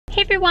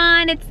Hey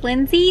everyone, it's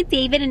Lindsay,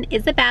 David, and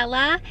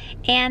Isabella,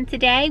 and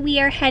today we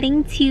are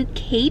heading to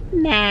Cape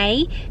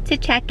May to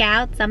check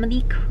out some of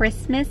the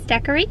Christmas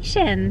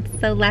decorations.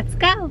 So let's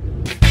go.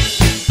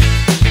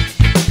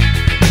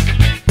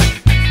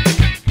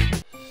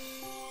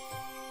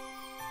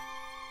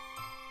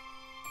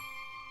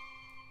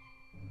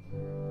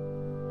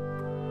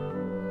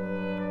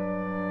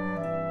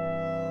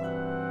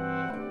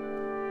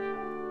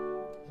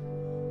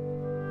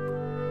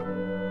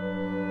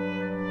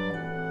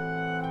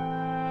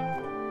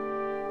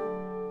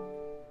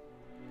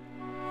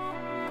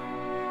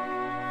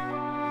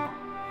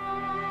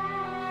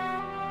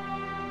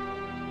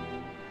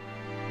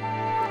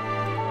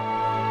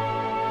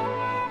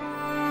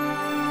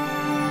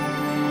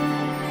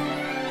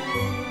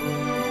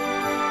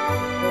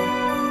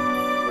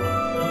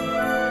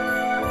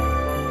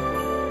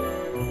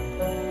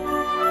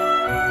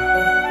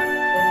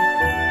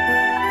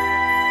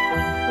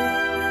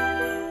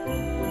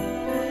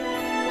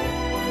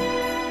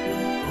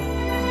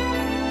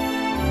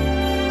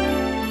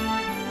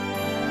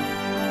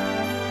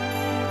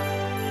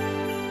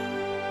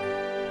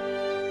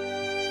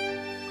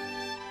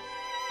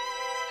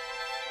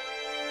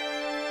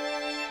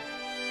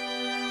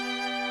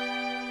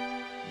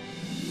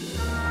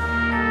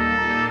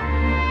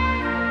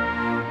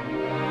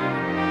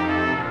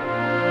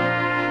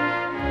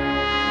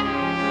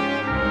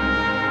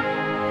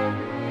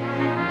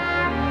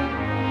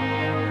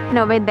 And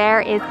over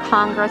there is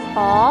Congress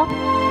Hall.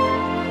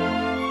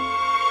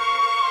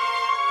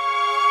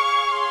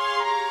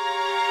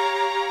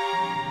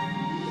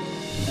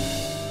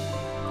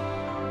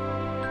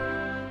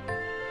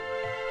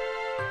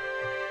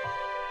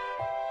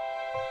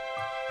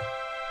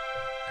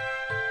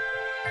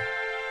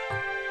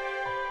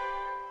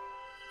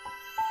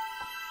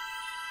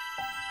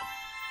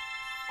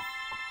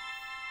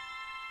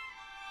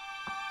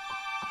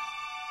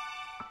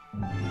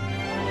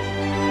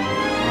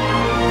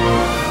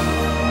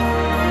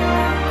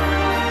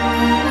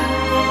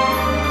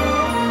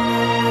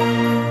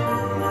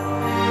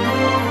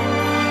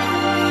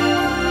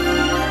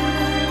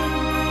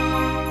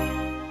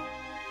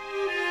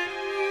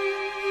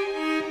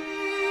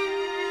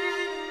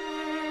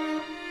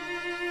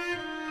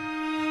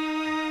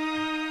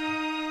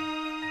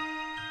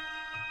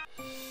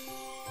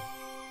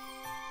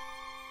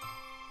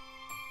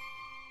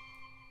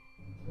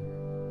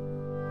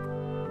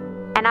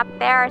 And up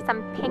there are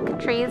some pink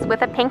trees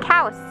with a pink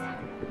house.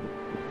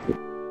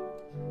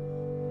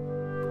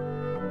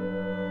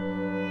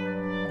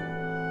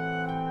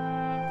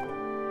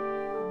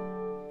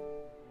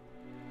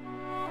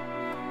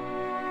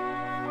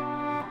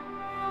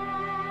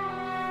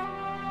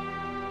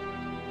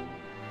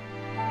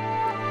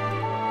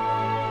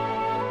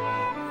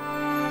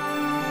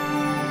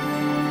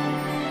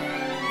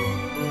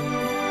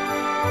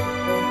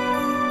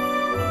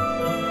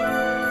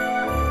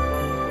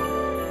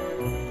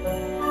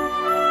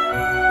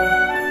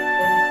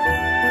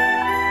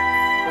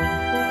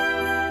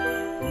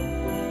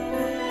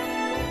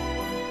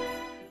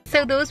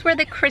 So those were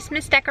the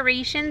Christmas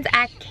decorations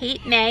at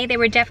Cape May. They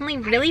were definitely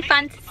really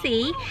fun to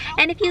see.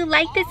 And if you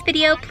like this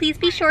video, please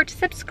be sure to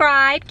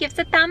subscribe, give us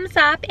a thumbs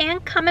up,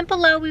 and comment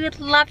below. We would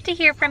love to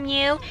hear from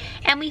you.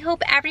 And we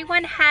hope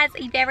everyone has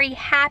a very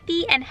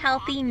happy and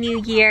healthy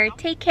new year.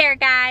 Take care,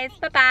 guys.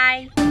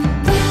 Bye-bye.